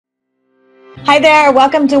Hi there,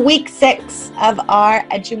 welcome to week 6 of our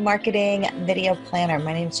EduMarketing video planner.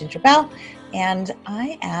 My name is Ginger Bell and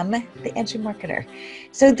I am the EduMarketer.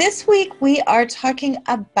 So this week we are talking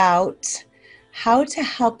about how to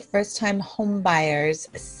help first-time home buyers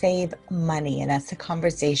save money, and that's a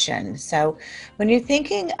conversation. So when you're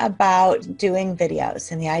thinking about doing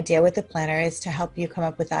videos, and the idea with the planner is to help you come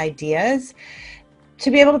up with ideas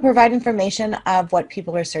to be able to provide information of what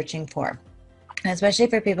people are searching for. Especially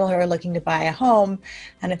for people who are looking to buy a home,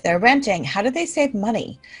 and if they're renting, how do they save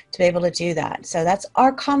money to be able to do that? So that's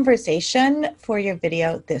our conversation for your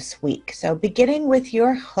video this week. So beginning with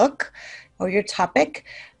your hook or your topic,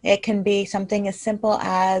 it can be something as simple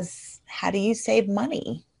as, how do you save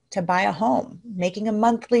money to buy a home? Making a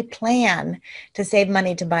monthly plan to save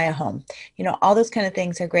money to buy a home. You know, all those kind of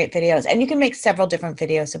things are great videos, and you can make several different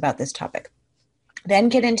videos about this topic. Then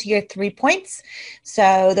get into your 3 points.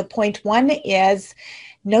 So the point 1 is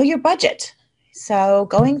know your budget. So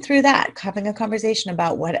going through that, having a conversation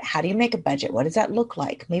about how do you make a budget? What does that look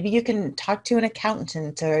like? Maybe you can talk to an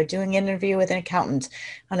accountant or doing an interview with an accountant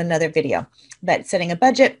on another video. But setting a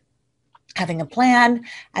budget, having a plan,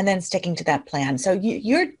 and then sticking to that plan. So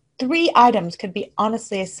your 3 items could be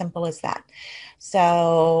honestly as simple as that.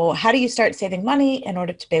 So how do you start saving money in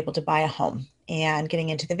order to be able to buy a home? And getting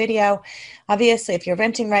into the video, obviously, if you're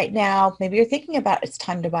renting right now, maybe you're thinking about it's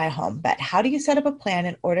time to buy a home, but how do you set up a plan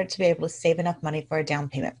in order to be able to save enough money for a down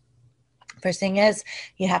payment? First thing is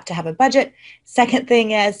you have to have a budget. Second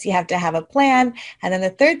thing is you have to have a plan. And then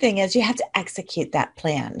the third thing is you have to execute that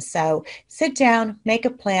plan. So sit down, make a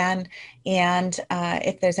plan, and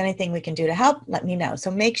if there's anything we can do to help, let me know. So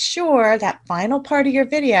make sure that final part of your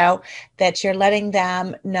video that you're letting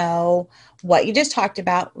them know what you just talked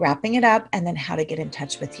about, wrapping it up, and then how to get in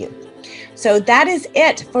touch with you. So that is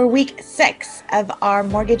it for week 6 of our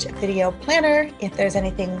mortgage video planner. If there's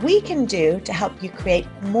anything we can do to help you create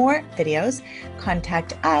more videos,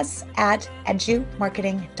 contact us at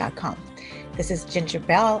edumarketing.com. This is Ginger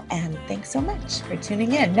Bell, and thanks so much for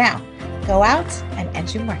tuning in. Now, go out and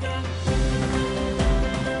EduMarket.